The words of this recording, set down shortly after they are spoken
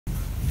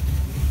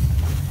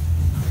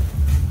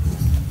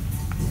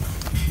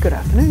Good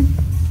afternoon.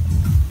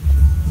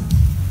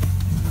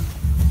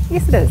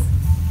 Yes, it is.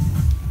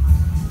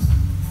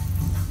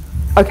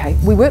 Okay,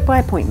 we work by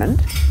appointment.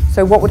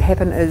 So what would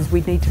happen is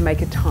we'd need to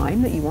make a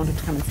time that you wanted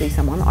to come and see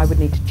someone. I would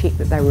need to check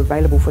that they were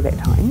available for that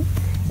time,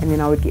 and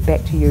then I would get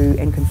back to you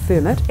and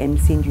confirm it and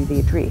send you the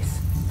address.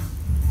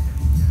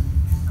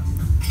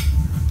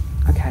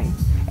 Okay,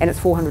 and it's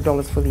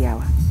 $400 for the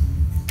hour.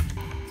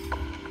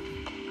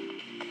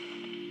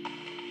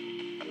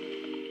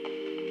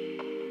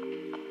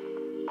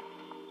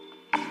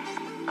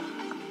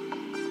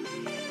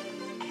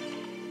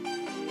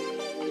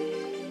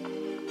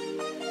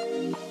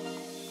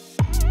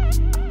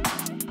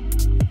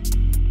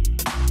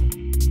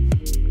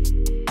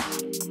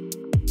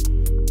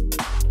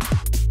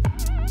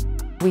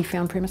 We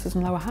found premises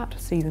in Lower Hutt,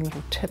 see the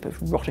little tip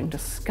of rotting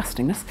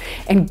disgustingness,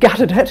 and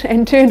gutted it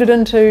and turned it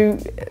into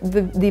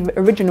the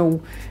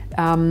original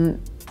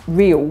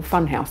real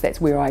funhouse. That's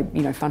where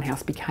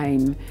funhouse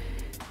became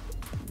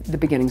the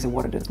beginnings of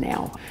what it is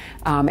now.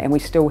 And we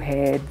still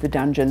had the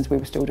dungeons. We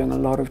were still doing a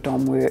lot of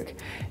dom work.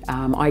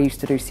 I used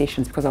to do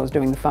sessions because I was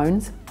doing the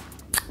phones.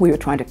 We were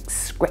trying to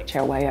scratch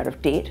our way out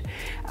of debt,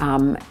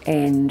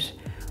 and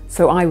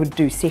so I would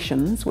do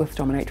sessions with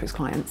dominatrix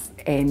clients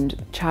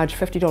and charge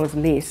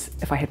 $50 less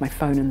if I had my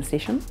phone in the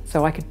session,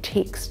 so I could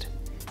text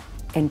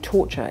and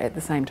torture at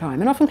the same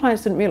time. And often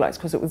clients didn't realise,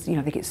 because it was,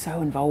 they get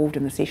so involved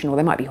in the session, or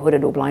they might be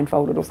hooded or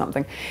blindfolded or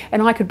something,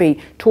 and I could be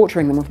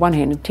torturing them with one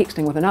hand and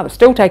texting with another,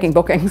 still taking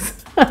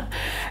bookings.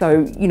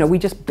 So, we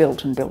just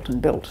built and built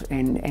and built,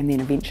 and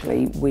then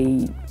eventually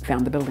we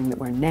found the building that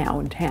we're in now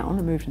in town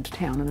and moved into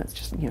town, and it's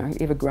just,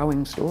 ever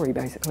growing story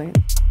basically.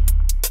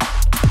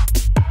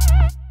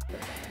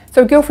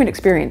 So girlfriend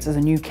experience is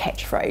a new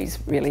catchphrase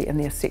really in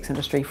the sex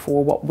industry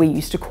for what we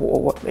used to call,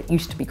 what it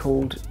used to be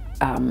called,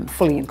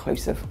 fully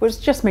inclusive,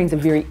 which just means a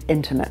very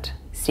intimate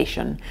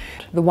session.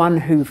 The one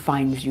who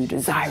finds you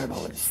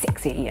desirable and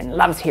sexy and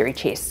loves hairy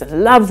chests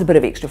and loves a bit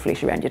of extra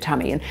flesh around your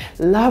tummy and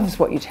loves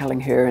what you're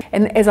telling her.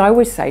 And as I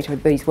always say to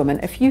these women,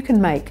 if you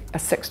can make a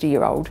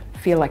 60-year-old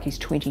feel like he's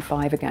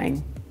 25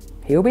 again,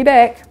 he'll be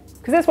back.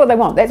 Because that's what they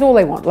want, that's all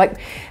they want. Like,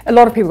 a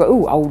lot of people go,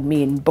 oh, old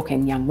men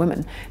booking young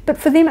women. But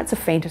for them it's a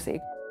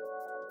fantasy.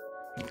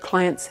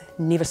 Clients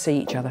never see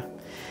each other.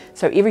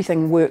 So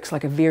everything works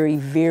like a very,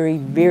 very,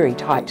 very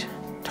tight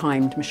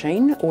timed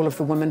machine. All of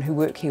the women who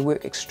work here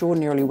work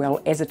extraordinarily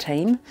well as a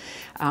team.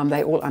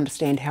 They all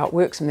understand how it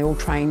works, and they're all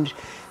trained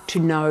to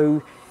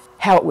know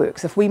how it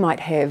works. If we might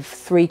have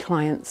 3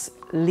 clients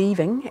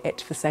leaving at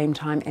the same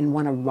time and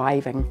 1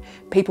 arriving,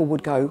 people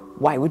would go,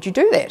 why would you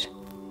do that?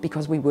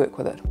 Because we work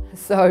with it.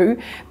 So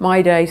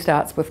my day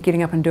starts with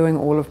getting up and doing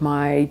all of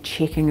my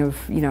checking of,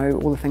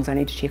 all the things I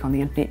need to check on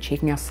the internet,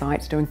 checking our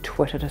sites, doing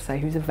Twitter to say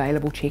who's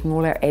available, checking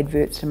all our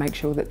adverts to make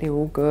sure that they're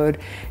all good,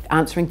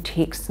 answering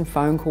texts and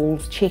phone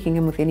calls, checking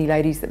in with any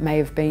ladies that may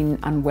have been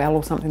unwell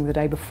or something the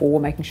day before,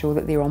 making sure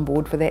that they're on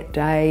board for that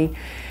day,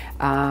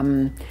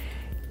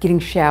 getting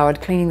showered,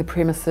 cleaning the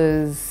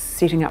premises,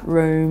 setting up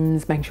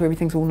rooms, making sure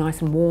everything's all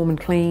nice and warm and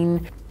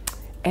clean.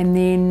 And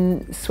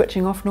then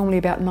switching off normally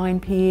about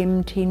 9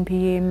 p.m, 10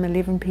 p.m,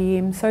 11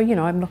 p.m. So,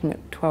 I'm looking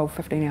at 12,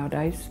 15-hour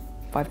days,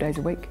 5 days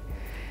a week,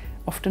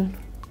 often.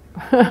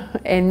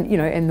 And,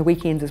 and the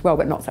weekends as well,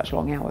 but not such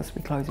long hours,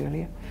 we close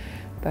earlier.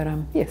 But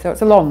yeah, so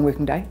it's a long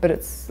working day, but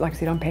it's, like I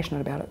said, I'm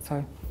passionate about it,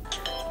 so.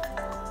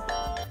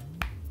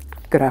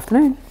 Good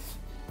afternoon.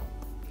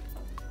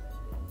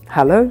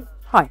 Hello.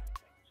 Hi.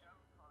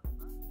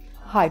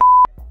 Hi.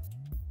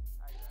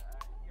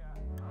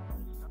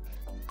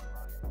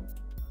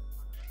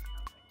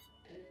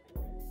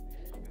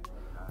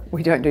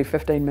 We don't do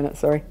 15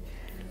 minutes, sorry.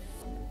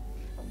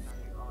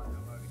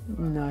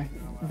 No.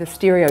 The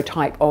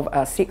stereotype of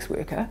a sex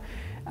worker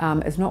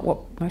is not what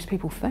most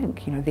people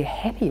think. They're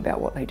happy about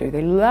what they do.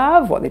 They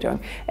love what they're doing.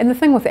 And the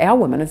thing with our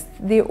women is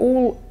they're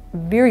all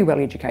very well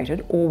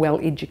educated, or well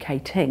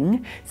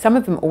educating. Some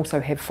of them also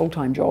have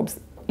full-time jobs,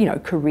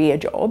 career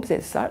jobs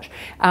as such.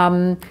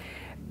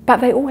 But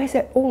they always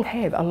all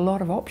have a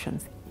lot of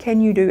options. Can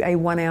you do a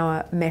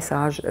 1-hour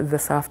massage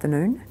this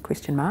afternoon? ?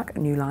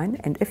 New line.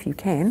 And if you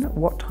can,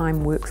 what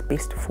time works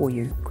best for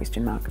you? ?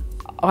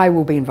 I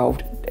will be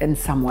involved in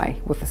some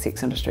way with the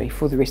sex industry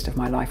for the rest of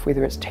my life,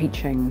 whether it's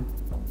teaching,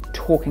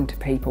 talking to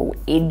people,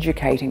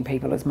 educating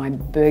people is my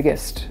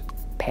biggest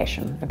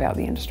passion about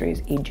the industry,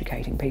 is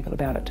educating people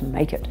about it to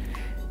make it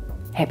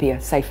happier,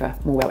 safer,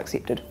 more well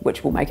accepted,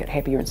 which will make it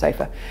happier and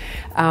safer.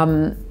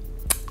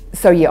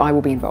 So yeah, I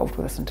will be involved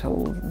with this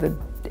until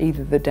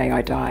either the day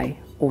I die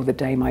or the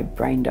day my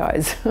brain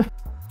dies.